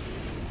collapse.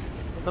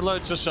 The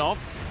loads us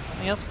off.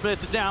 He else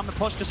splits it down. The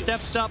Poshka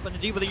steps up and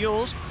indeed with the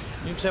Yules.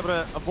 Noob's able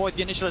to avoid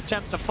the initial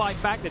attempt to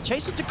fight back. They're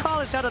chasing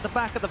Dakalis out of the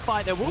back of the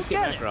fight. They will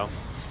get it.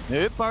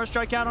 Noob, Burrow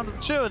strike out onto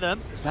the two of them.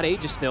 He's got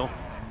Aegis still.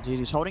 Indeed,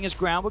 he's holding his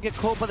ground. Will get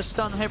caught by the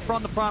stun here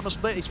from the primal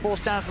split. He's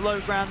forced down to the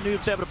low ground.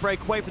 Noob's able to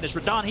break away from this.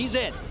 Radan, he's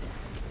in.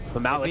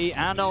 But Malik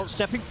and Ult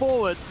stepping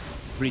forward.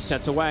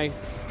 Resets away.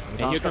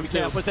 And here comes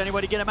Noob. With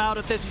anybody get him out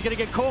of this. He's going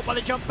to get caught by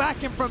the jump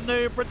back in from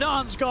Noob.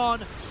 Radan's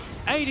gone.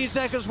 80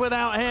 seconds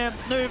without him.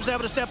 Noob's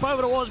able to step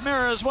over towards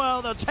Mirror as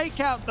well. They'll take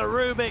out the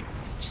Rubik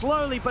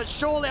slowly but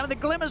surely. I mean, the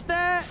glimmer's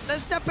there. They're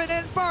stepping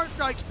in. Burrow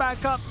strikes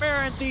back up.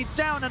 Mirror indeed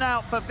down and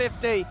out for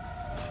 50.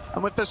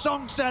 And with the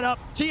song set up,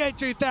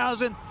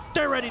 TA2000,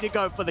 they're ready to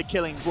go for the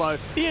killing blow.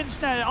 The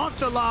ensnare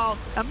onto Lyle.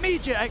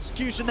 Immediate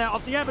execution there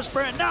off the Ember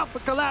Spirit. And now for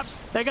Collapse.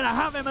 They're going to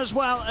have him as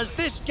well as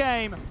this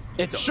game.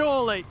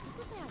 Surely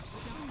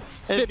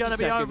is going to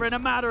be over in a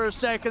matter of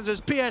seconds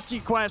as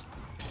PSG Quest.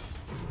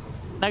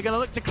 They're going to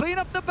look to clean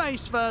up the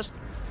base first.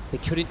 They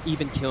couldn't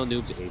even kill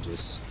Noob's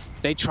Aegis.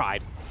 They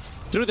tried.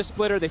 Threw the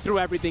splitter, they threw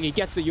everything. He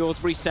gets the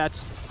Yules,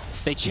 resets.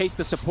 They chase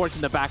the supports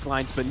in the back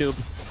lines, but Noob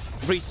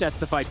resets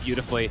the fight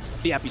beautifully.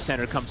 The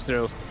epicenter comes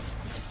through.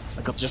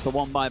 I got just the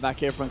one buyback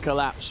here from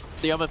Collapse.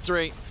 The other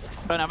three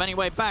don't have any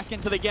way back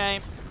into the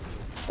game.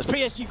 As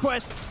PSG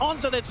Quest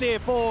onto the tier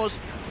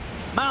 4s.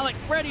 Malik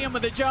ready him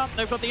with the jump.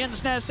 They've got the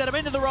ensnare set up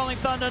into the Rolling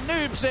Thunder.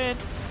 Noob's in.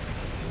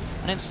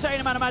 An insane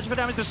amount of magical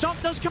damage. The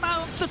stomp does come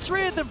out. It's the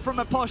three of them from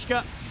a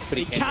Poshka. But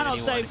he cannot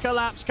save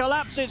Collapse.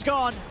 Collapse is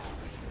gone.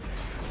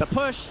 The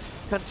push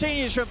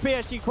continues from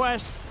PSG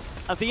Quest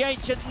as the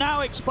Ancient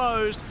now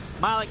exposed.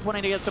 Malik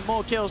wanting to get some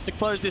more kills to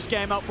close this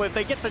game up with.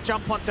 They get the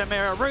jump onto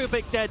Mirror.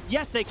 Rubik dead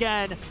yet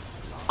again.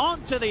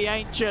 Onto the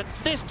Ancient.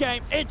 This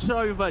game, it's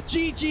over.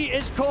 GG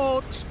is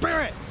called.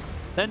 Spirit.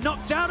 They're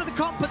knocked out of the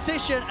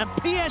competition, and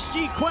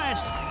PSG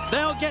Quest,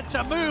 they'll get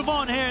to move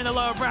on here in the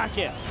lower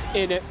bracket.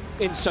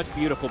 In such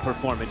beautiful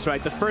performance,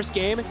 right? The first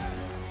game,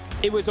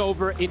 it was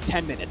over in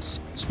 10 minutes.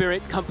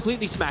 Spirit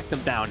completely smacked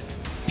them down.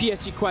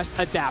 PSG Quest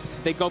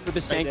adapt. They go for the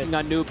sanking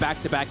on Noob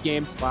back-to-back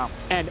games. Wow.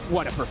 And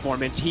what a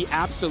performance. He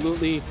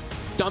absolutely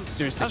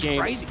dumpsters the game.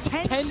 That's crazy.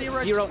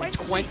 10-0 and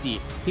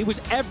 20. He was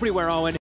everywhere, Owen.